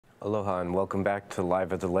Aloha and welcome back to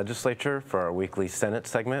Live at the Legislature for our weekly Senate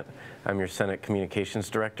segment. I'm your Senate Communications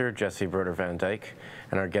Director, Jesse Broder Van Dyke,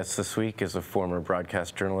 and our guest this week is a former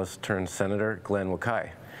broadcast journalist turned Senator Glenn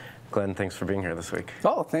Wakai. Glenn, thanks for being here this week.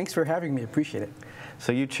 Oh, thanks for having me. Appreciate it.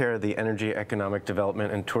 So you chair the Energy, Economic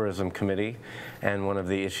Development and Tourism Committee, and one of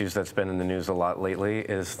the issues that's been in the news a lot lately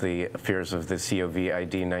is the fears of the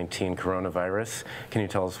COVID-19 coronavirus. Can you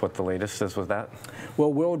tell us what the latest is with that?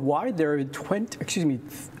 Well, worldwide, there are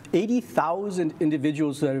 80,000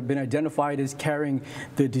 individuals that have been identified as carrying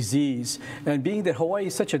the disease. And being that Hawaii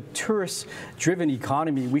is such a tourist-driven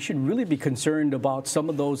economy, we should really be concerned about some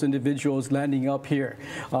of those individuals landing up here.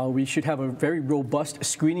 We should have a very robust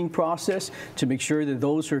screening process to make sure that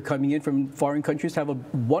those who are coming in from foreign countries have a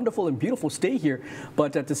wonderful and beautiful stay here,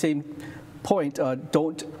 but at the same point,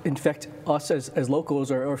 don't infect us as locals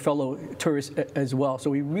or fellow tourists as well. So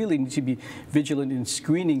we really need to be vigilant in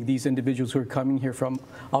screening these individuals who are coming here from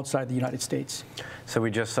outside the United States. So we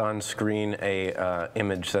just saw on screen a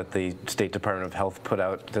image that the State Department of Health put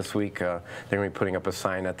out this week. They're going to be putting up a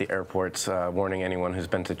sign at the airports warning anyone who's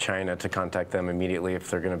been to China to contact them immediately if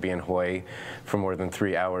they're going to be in Hawaii for more than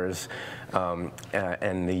 3 hours.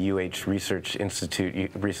 And the UH Research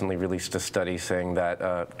Institute recently released a study saying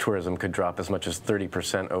that tourism could drop as much as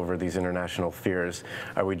 30% over these international fears.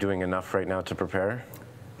 Are we doing enough right now to prepare?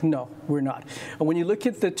 No, we're not. When you look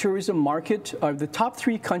at the tourism market, the top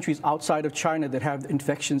 3 countries outside of China that have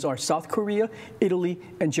infections are South Korea, Italy,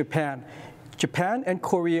 and Japan. Japan and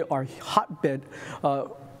Korea are hotbed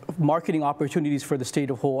marketing opportunities for the state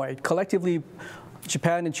of Hawaii. Collectively,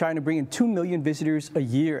 Japan and China bring in 2 million visitors a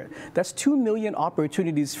year. That's 2 million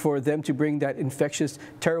opportunities for them to bring that infectious,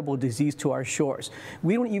 terrible disease to our shores.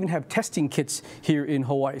 We don't even have testing kits here in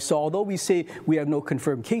Hawaii. So although we say we have no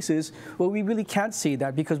confirmed cases, well, we really can't say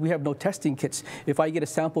that because we have no testing kits. If I get a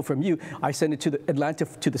sample from you, I send it to Atlanta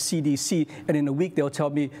to the CDC, and in a week they'll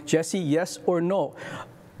tell me, Jesse, yes or no.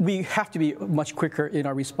 We have to be much quicker in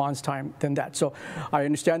our response time than that. So I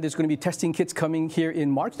understand there's going to be testing kits coming here in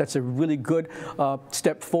March. That's a really good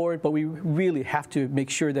step forward, but we really have to make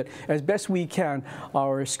sure that as best we can,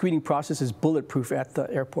 our screening process is bulletproof at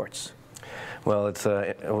the airports. Well,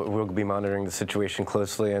 we'll be monitoring the situation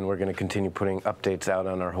closely, and we're going to continue putting updates out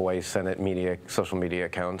on our Hawaii Senate social media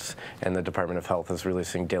accounts, and the Department of Health is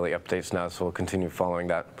releasing daily updates now, so we'll continue following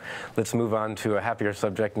that. Let's move on to a happier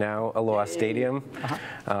subject now, Aloha Stadium.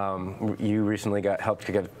 You recently helped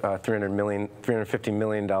to get $350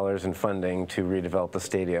 million in funding to redevelop the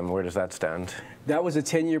stadium. Where does that stand? That was a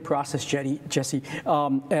 10-year process, Jesse,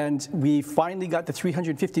 and we finally got the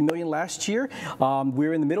 $350 million last year.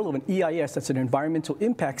 We're in the middle of an EIS, that's an environmental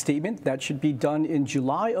impact statement that should be done in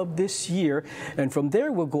July of this year, and from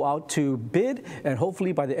there we'll go out to bid, and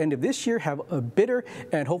hopefully by the end of this year have a bidder,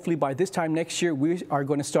 and hopefully by this time next year we are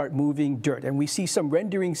going to start moving dirt. And we see some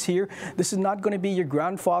renderings here. This is not going to be your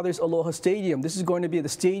grandfather's Aloha Stadium. This is going to be the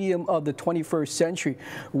stadium of the 21st century,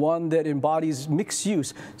 one that embodies mixed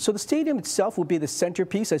use. So the stadium itself will be the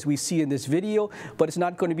centerpiece as we see in this video, but it's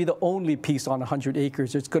not going to be the only piece on 100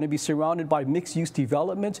 acres. It's going to be surrounded by mixed-use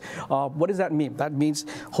development. What does that mean? That means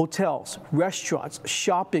hotels, restaurants,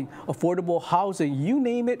 shopping, affordable housing, you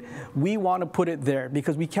name it, we want to put it there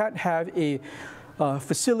because we can't have a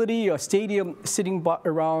facility, a stadium sitting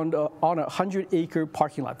around on a 100-acre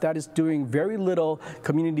parking lot. That is doing very little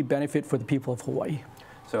community benefit for the people of Hawaii.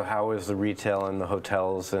 So how is the retail and the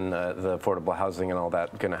hotels and the affordable housing and all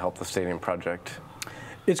that going to help the stadium project?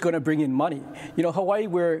 It's going to bring in money. You know, Hawaii,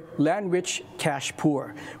 we're land rich, cash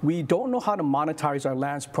poor. We don't know how to monetize our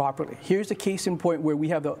lands properly. Here's the case in point where we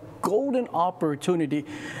have a golden opportunity.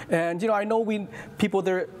 And, you know, I know people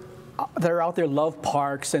that are out there love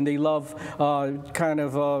parks and they love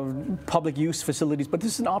public use facilities, but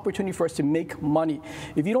this is an opportunity for us to make money.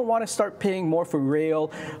 If you don't want to start paying more for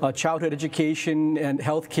rail, childhood education, and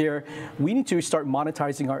healthcare, we need to start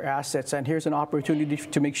monetizing our assets. And here's an opportunity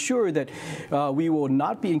to make sure that we will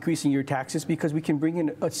not be increasing your taxes because we can bring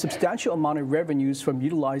in a substantial amount of revenues from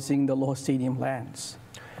utilizing the Aloha Stadium lands.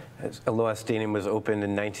 Aloha Stadium was opened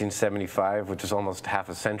in 1975, which is almost half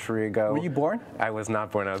a century ago. Were you born? I was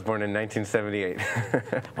not born. I was born in 1978.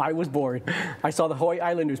 I was born. I saw the Hawaii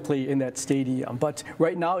Islanders play in that stadium. But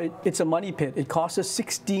right now, it's a money pit. It costs us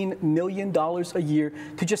 $16 million a year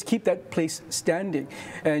to just keep that place standing.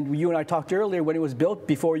 And you and I talked earlier, when it was built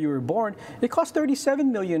before you were born, it cost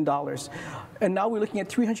 $37 million. And now we're looking at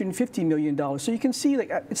 $350 million. So you can see,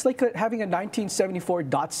 it's like having a 1974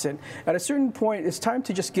 Datsun. At a certain point, it's time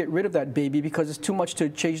to just get rid of that baby because it's too much to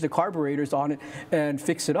change the carburetors on it and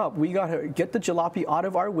fix it up. We got to get the jalopy out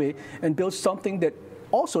of our way and build something that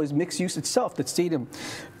also is mixed use itself, the stadium.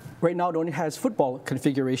 right now it only has football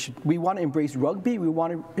configuration. We want to embrace rugby. We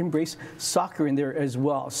want to embrace soccer in there as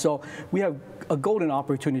well. So we have a golden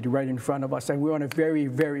opportunity right in front of us, and we're on a very,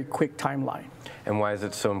 very quick timeline. And why is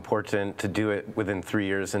it so important to do it within 3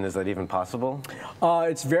 years, and is that even possible?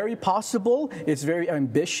 It's very possible. It's very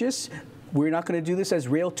ambitious. We're not going to do this as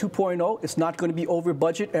Rail 2.0. It's not going to be over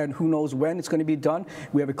budget, and who knows when it's going to be done.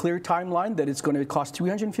 We have a clear timeline that it's going to cost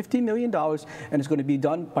 $350 million, and it's going to be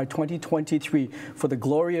done by 2023 for the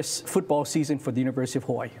glorious football season for the University of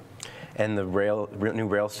Hawaii. And the new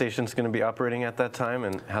rail station is going to be operating at that time,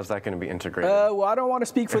 and how's that going to be integrated? Well, I don't want to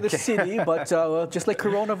speak for the city, but just like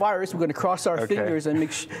coronavirus, we're going to cross our fingers and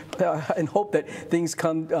and hope that things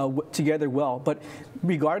come together well. But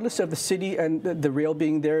regardless of the city and the rail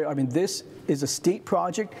being there, I mean, this is a state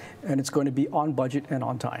project, and it's going to be on budget and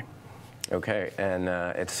on time. Okay, and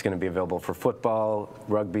it's going to be available for football,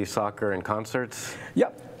 rugby, soccer, and concerts?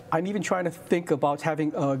 Yep. I'm even trying to think about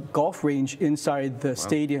having a golf range inside the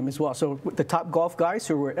stadium as well. So the top golf guys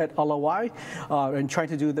who were at Hawaii and trying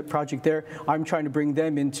to do the project there, I'm trying to bring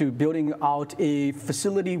them into building out a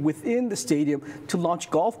facility within the stadium to launch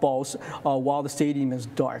golf balls while the stadium is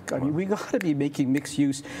dark. I mean, we got to be making mixed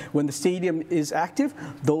use. When the stadium is active,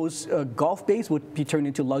 those golf bays would be turned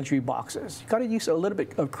into luxury boxes. You got to use a little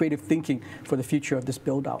bit of creative thinking for the future of this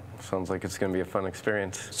build out. Sounds like it's going to be a fun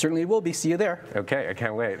experience. Certainly will be. See you there. Okay, I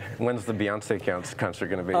can't wait. When's the Beyonce concert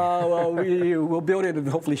going to be? Well, we'll build it and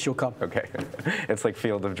hopefully she'll come. Okay. It's like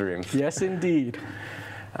Field of Dreams. Yes, indeed.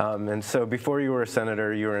 And so before you were a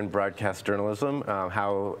senator, you were in broadcast journalism.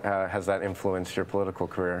 How has that influenced your political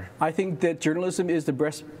career? I think that journalism is the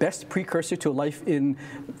best precursor to life in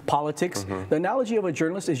politics. The analogy of a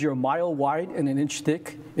journalist is you're a mile wide and an inch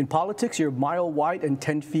thick. In politics, you're a mile wide and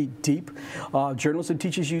 10 feet deep. Journalism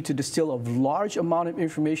teaches you to distill a large amount of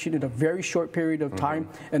information in a very short period of time,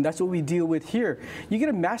 and that's what we deal with here. You get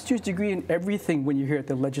a master's degree in everything when you're here at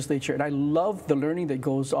the legislature, and I love the learning that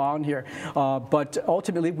goes on here. But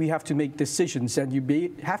ultimately, we have to make decisions, and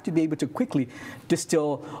you have to be able to quickly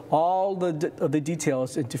distill all the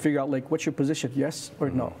details and to figure out, like, what's your position, yes or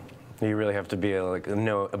no? You really have to be able to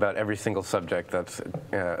know about every single subject that's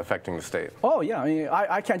affecting the state. Oh, yeah. I mean,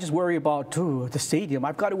 I can't just worry about the stadium.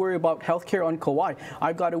 I've got to worry about healthcare on Kauai.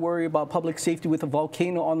 I've got to worry about public safety with a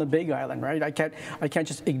volcano on the Big Island, right? I can't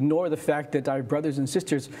just ignore the fact that I have brothers and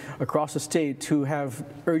sisters across the state who have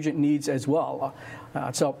urgent needs as well.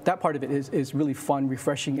 So that part of it is really fun,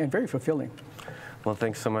 refreshing, and very fulfilling. Well,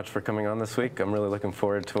 thanks so much for coming on this week. I'm really looking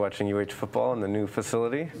forward to watching UH football in the new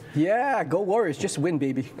facility. Yeah, go Warriors. Just win,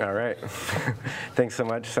 baby. All right. Thanks so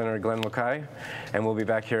much, Senator Glenn Wakai. And we'll be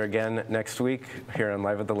back here again next week here on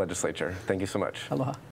Live at the Legislature. Thank you so much. Aloha.